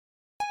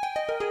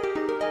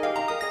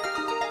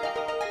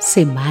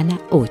Semana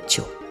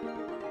 8.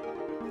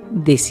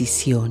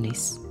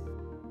 Decisiones.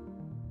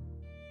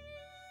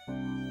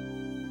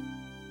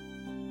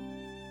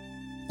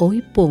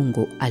 Hoy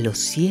pongo a los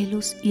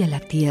cielos y a la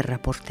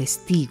tierra por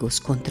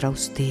testigos contra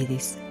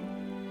ustedes,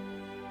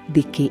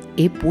 de que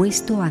he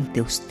puesto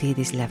ante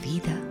ustedes la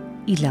vida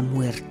y la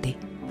muerte,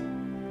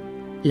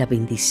 la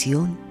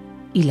bendición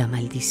y la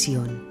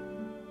maldición.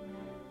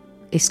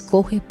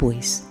 Escoge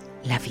pues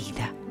la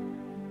vida,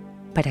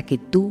 para que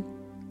tú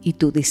y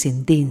tu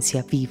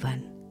descendencia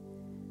vivan.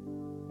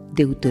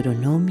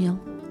 Deuteronomio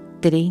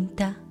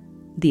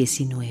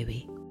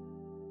 30:19.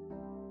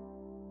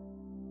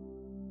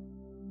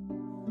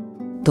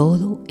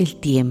 Todo el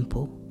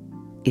tiempo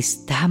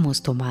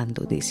estamos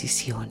tomando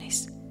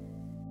decisiones.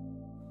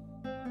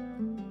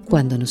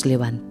 Cuando nos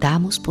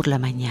levantamos por la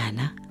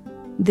mañana,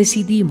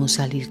 decidimos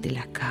salir de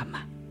la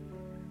cama,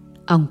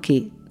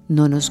 aunque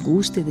no nos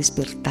guste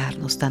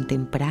despertarnos tan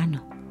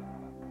temprano.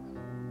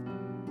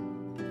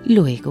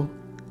 Luego,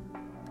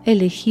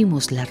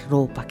 elegimos la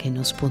ropa que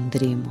nos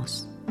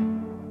pondremos,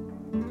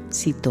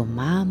 si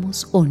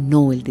tomamos o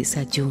no el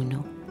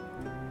desayuno,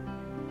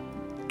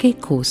 qué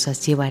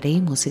cosas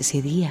llevaremos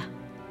ese día.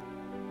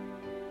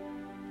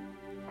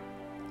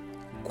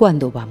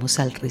 Cuando vamos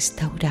al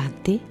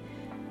restaurante,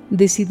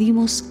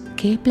 decidimos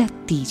qué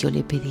platillo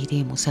le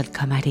pediremos al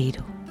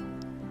camarero.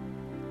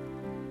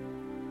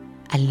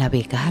 Al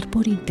navegar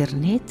por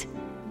internet,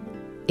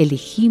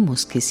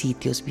 elegimos qué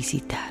sitios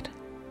visitar,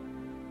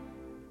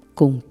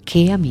 con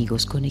qué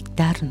amigos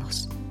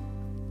conectarnos,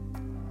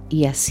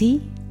 y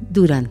así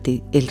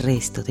durante el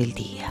resto del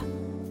día.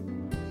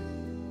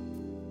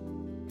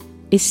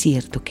 Es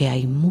cierto que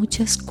hay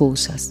muchas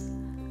cosas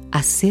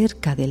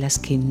acerca de las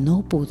que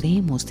no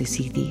podemos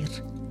decidir.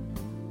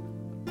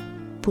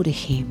 Por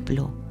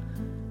ejemplo,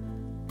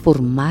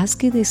 por más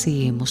que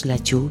deseemos la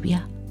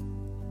lluvia,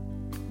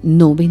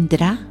 no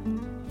vendrá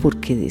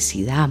porque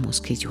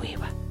decidamos que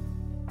llueva.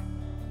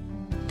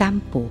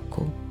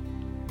 Tampoco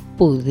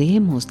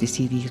podemos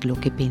decidir lo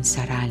que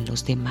pensarán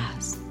los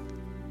demás,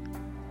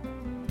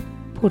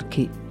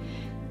 porque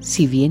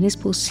si bien es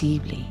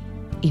posible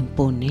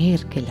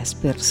imponer que las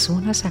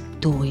personas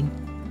actúen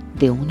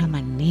de una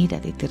manera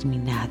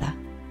determinada,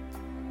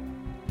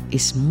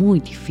 es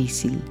muy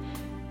difícil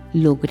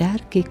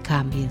lograr que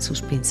cambien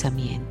sus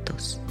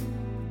pensamientos.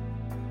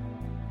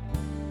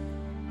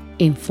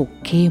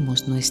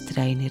 Enfoquemos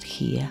nuestra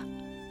energía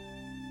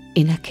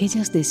en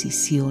aquellas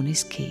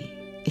decisiones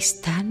que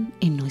están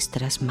en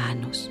nuestras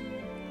manos.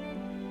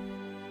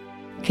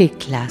 ¿Qué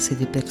clase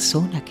de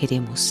persona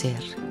queremos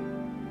ser?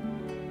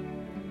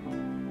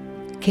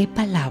 ¿Qué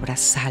palabras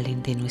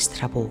salen de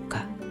nuestra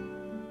boca?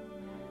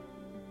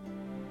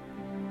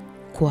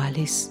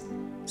 ¿Cuáles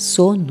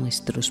son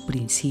nuestros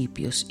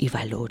principios y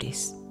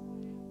valores?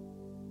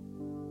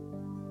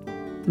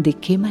 ¿De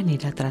qué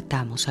manera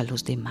tratamos a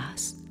los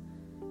demás?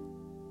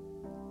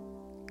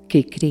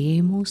 ¿Qué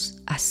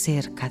creemos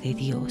acerca de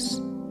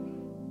Dios?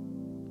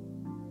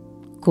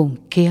 ¿Con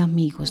qué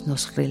amigos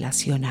nos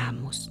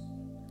relacionamos?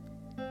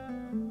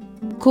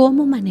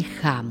 ¿Cómo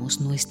manejamos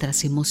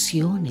nuestras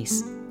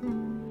emociones?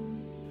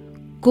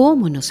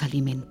 ¿Cómo nos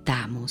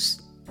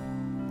alimentamos?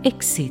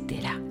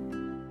 Etcétera.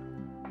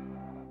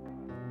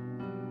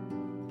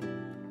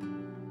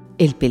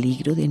 El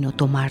peligro de no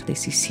tomar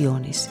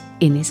decisiones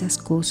en esas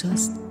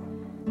cosas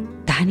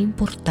tan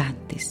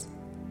importantes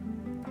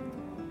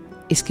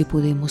es que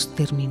podemos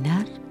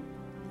terminar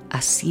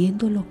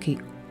haciendo lo que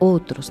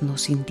otros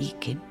nos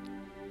indiquen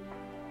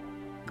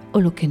o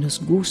lo que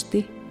nos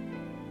guste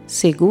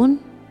según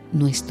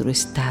nuestro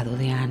estado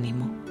de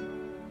ánimo.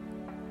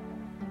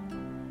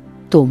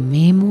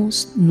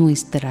 Tomemos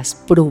nuestras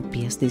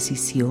propias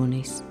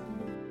decisiones.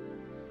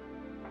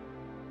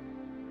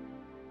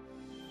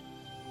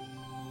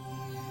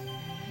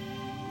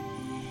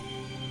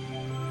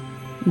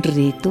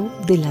 Reto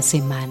de la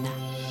semana.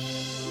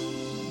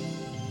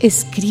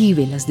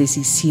 Escribe las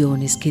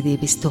decisiones que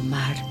debes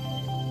tomar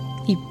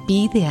y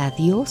pide a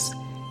Dios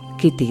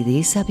que te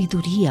dé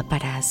sabiduría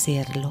para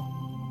hacerlo.